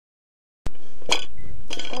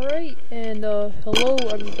Alright, and hello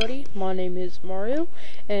everybody, my name is Mario,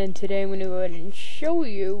 and today I'm going to go ahead and show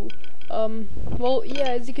you, well, yeah,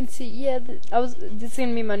 as you can see, this is going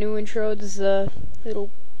to be my new intro. This is a little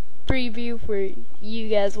preview for you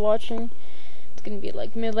guys watching. It's going to be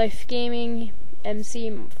like Midlife Gaming,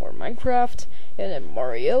 MC for Minecraft, and then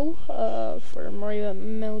Mario, for Mario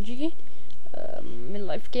MLG,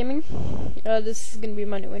 Midlife Gaming. This is going to be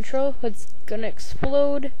my new intro. It's going to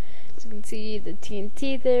explode. As you can see the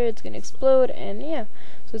TNT there, it's gonna explode, and yeah,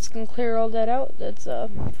 so it's gonna clear all that out. That's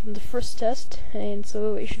from the first test, and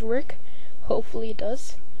so it should work. Hopefully it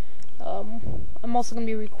does. I'm also gonna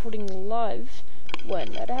be recording live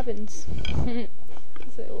when that happens.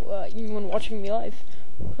 So anyone watching me live,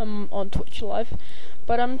 I'm on Twitch live,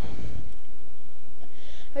 but I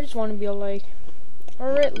just want to be like,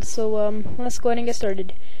 alright, so let's go ahead and get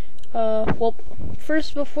started. Well,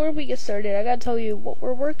 first, before we get started, I gotta tell you what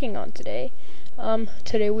we're working on today.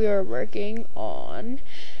 Today we are working on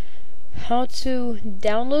how to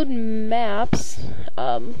download maps,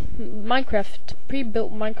 Minecraft,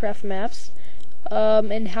 pre-built Minecraft maps,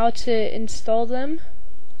 and how to install them,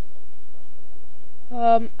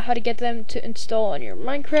 how to get them to install on your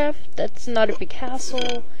Minecraft. That's not a big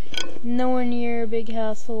hassle, nowhere near a big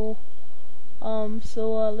hassle.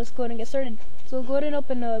 So let's go ahead and get started. So go ahead and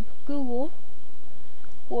open up Google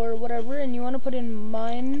or whatever, and you want to put in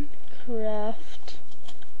Minecraft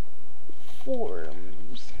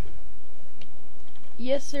forums.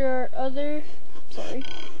 Yes, there are other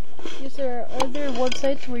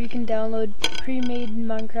websites where you can download pre-made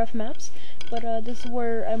Minecraft maps, but this is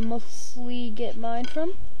where I mostly get mine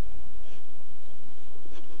from.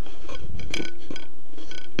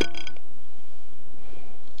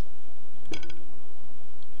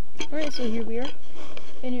 Alright, so here we are,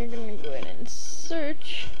 and you're gonna go ahead and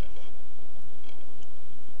search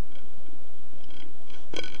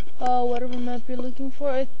whatever map you're looking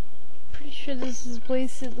for. I'm pretty sure this is a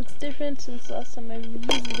place. It looks different since last time I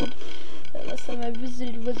visited. Last time I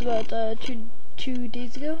visited was about two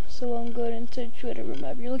days ago, so I'm going and search whatever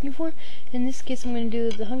map you're looking for. In this case, I'm going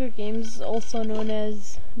to do the Hunger Games, also known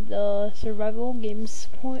as the Survival Games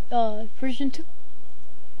version 2.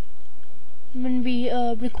 I'm going to be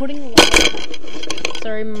recording live.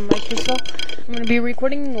 Sorry, my mic just fell. I'm going to be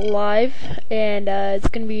recording live, and it's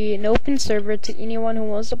going to be an open server to anyone who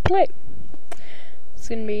wants to play. It's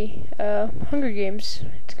going to be Hunger Games.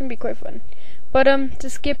 It's going to be quite fun. But to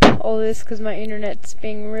skip all this, because my internet's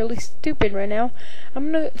being really stupid right now,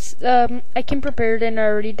 I'm going to, I came prepared and I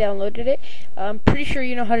already downloaded it. I'm pretty sure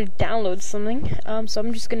you know how to download something, so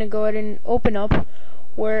I'm just going to go ahead and open up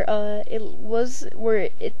where it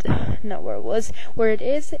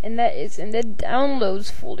is, and that is in the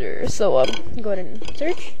downloads folder. So go ahead and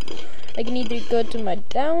search. I can either go to my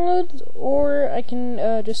downloads, or I can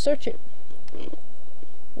just search it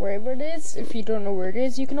wherever it is. If you don't know where it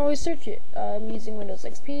is, you can always search it. I'm using Windows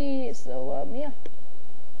XP, so yeah.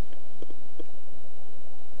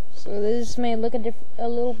 So this may look a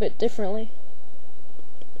little bit differently.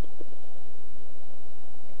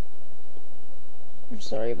 I'm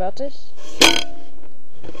sorry about this.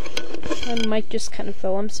 My mic just kind of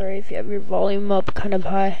fell. I'm sorry if you have your volume up kind of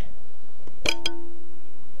high.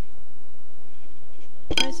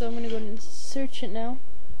 Alright, so I'm gonna go ahead and search it now.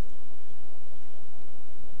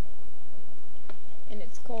 And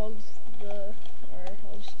it's called I'll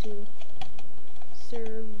just do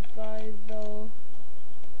Survival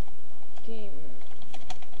Games.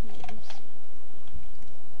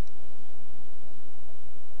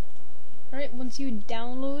 Alright, once you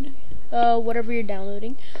download whatever you're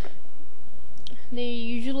downloading, they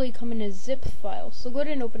usually come in a zip file. So go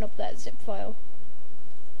ahead and open up that zip file.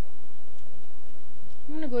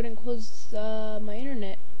 I'm gonna go ahead and close my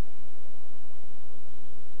internet.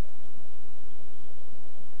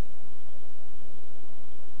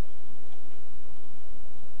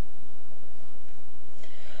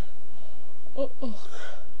 Oh.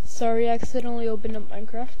 Sorry, I accidentally opened up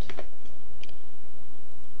Minecraft.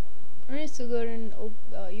 Alright, so go ahead and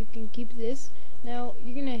you can keep this. Now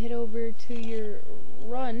you're gonna head over to your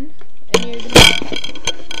run, and you're gonna.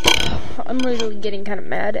 I'm really getting kind of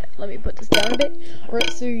mad. Let me put this down a bit.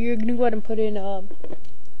 Alright, so you're gonna go ahead and put in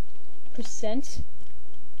percent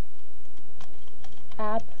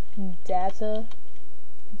app data.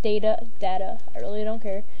 I really don't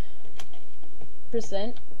care.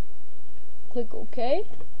 Percent. Click OK.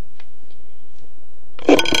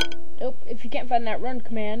 Nope, if you can't find that run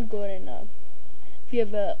command, go ahead and, if you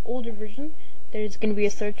have an older version, there's going to be a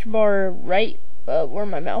search bar right where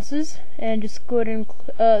my mouse is, and just go ahead and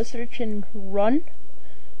search and run,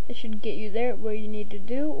 It should get you there where you need to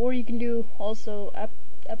do, or you can do also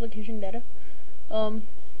application data. Or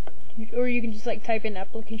you can just like type in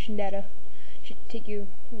application data. It should take you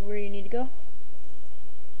where you need to go.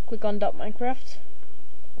 Click on .minecraft.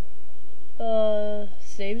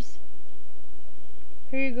 Saves.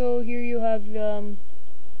 Here you go. Here you have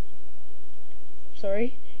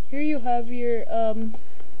Here you have your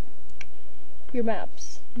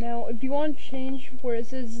maps. Now, if you want to change where it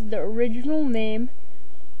says the original name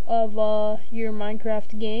of your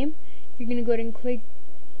Minecraft game, you're gonna go ahead and click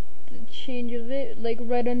the change of it, like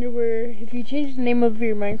right under where, if you change the name of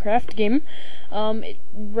your Minecraft game,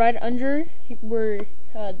 right under where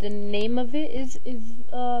the name of it is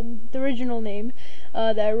the original name.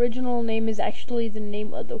 The original name is actually the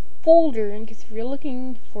name of the folder, in case if you're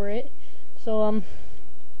looking for it. So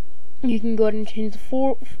you can go ahead and change the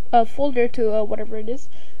folder to whatever it is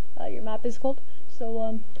your map is called.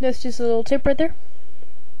 So that's just a little tip right there.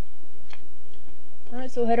 Alright,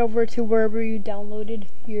 so head over to wherever you downloaded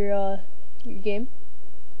your game.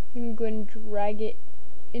 You can go ahead and drag it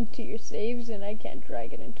into your saves, and I can't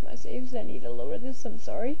drag it into my saves. I need to lower this, I'm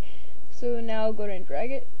sorry. So now go ahead and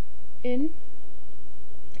drag it in.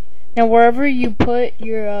 Now wherever you put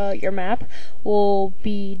your map will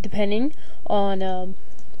be depending on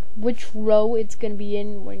which row it's going to be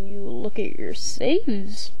in when you look at your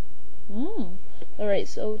saves. Alright,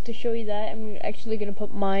 so to show you that, I'm actually going to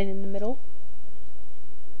put mine in the middle.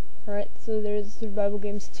 Alright, so there's Survival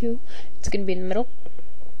Games 2. It's going to be in the middle.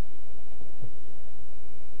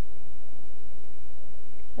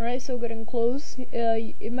 Alright, so go ahead and close.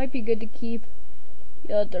 It might be good to keep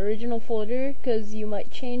the original folder, because you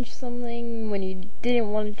might change something when you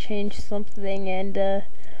didn't want to change something, and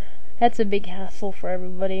that's a big hassle for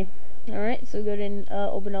everybody. Alright, so go ahead and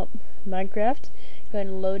open up Minecraft. Go ahead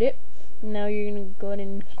and load it. Now you're going to go ahead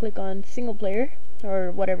and click on single player,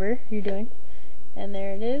 or whatever you're doing. And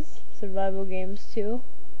there it is, Survival Games 2.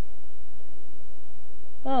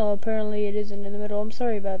 Oh, apparently it isn't in the middle. I'm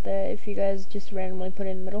sorry about that if you guys just randomly put it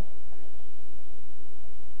in the middle.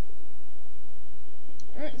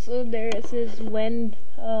 Alright, so there it says when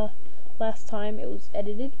last time it was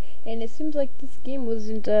edited. And it seems like this game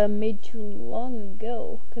wasn't made too long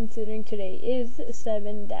ago, considering today is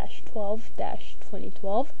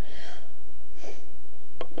 7-12-2012.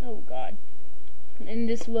 Oh god. And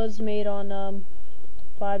this was made on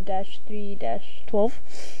 5-3-12.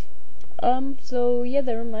 So yeah,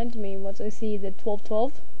 that reminds me, once I see the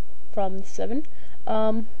 12-12 from 7,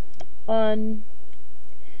 on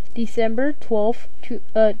December 12th,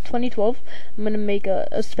 2012, I'm gonna make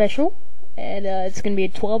a special, and it's gonna be a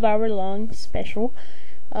 12-hour long special.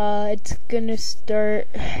 It's gonna start,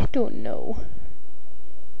 I don't know,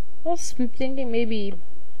 I was thinking maybe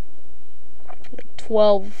like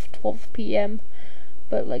 12 p.m.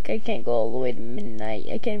 But like I can't go all the way to midnight.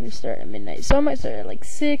 I can't even start at midnight. So I might start at like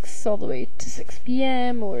 6 all the way to 6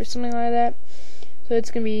 p.m. or something like that. So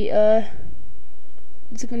it's gonna be on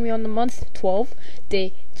the month 12,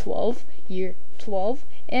 day 12, year 12,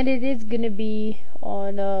 and it is gonna be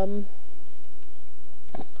on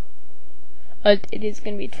it is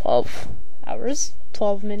gonna be 12 hours,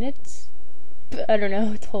 12 minutes. I don't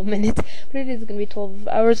know, 12 minutes, but it is gonna be 12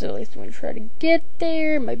 hours. At least I'm gonna try to get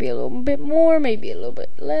there. Maybe a little bit more, maybe a little bit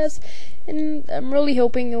less, and I'm really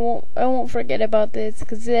hoping I won't forget about this,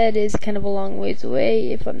 because that is kind of a long ways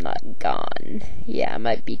away if I'm not gone. Yeah, I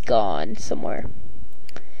might be gone somewhere.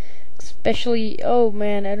 Especially, oh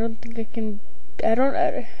man, I don't think I can.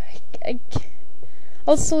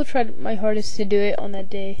 I'll still try my hardest to do it on that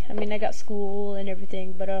day. I mean, I got school and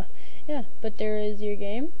everything, but yeah, but there is your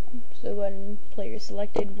game. So go ahead and play your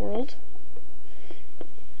selected world.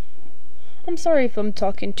 I'm sorry if I'm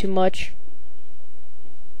talking too much.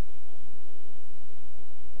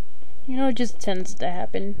 You know, it just tends to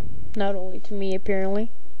happen. Not only to me, apparently.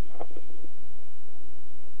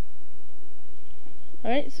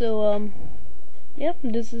 Alright, so, yeah,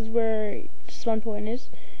 this is where spawn point is.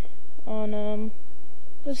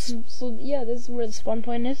 This is where the spawn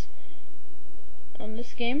point is on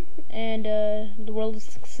this game, and the world is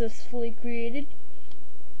successfully created.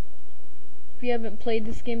 If you haven't played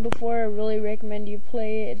this game before, I really recommend you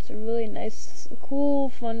play it. It's a really nice, cool,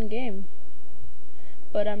 fun game.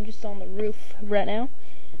 But I'm just on the roof right now.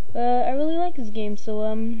 I really like this game, so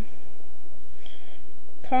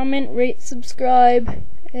comment, rate, subscribe,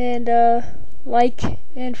 and like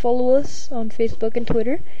and follow us on Facebook and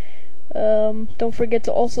Twitter. Don't forget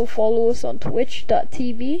to also follow us on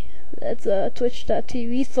twitch.tv. That's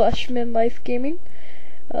twitch.tv/minlifegaming.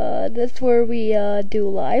 That's where we do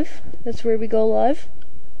live. That's where we go live.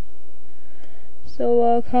 So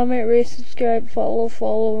So, comment, rate, subscribe,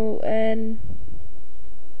 follow, and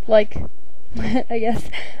like, I guess.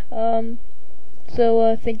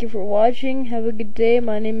 So, thank you for watching. Have a good day.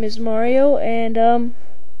 My name is Mario, and,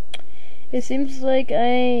 it seems like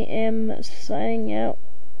I am signing out.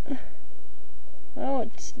 Oh,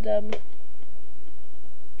 it's,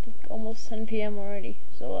 almost 10 p.m. already.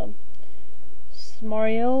 So, this is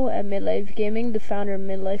Mario at Midlife Gaming, the founder of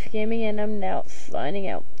Midlife Gaming, and I'm now signing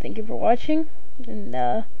out. Thank you for watching, and,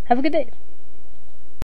 have a good day.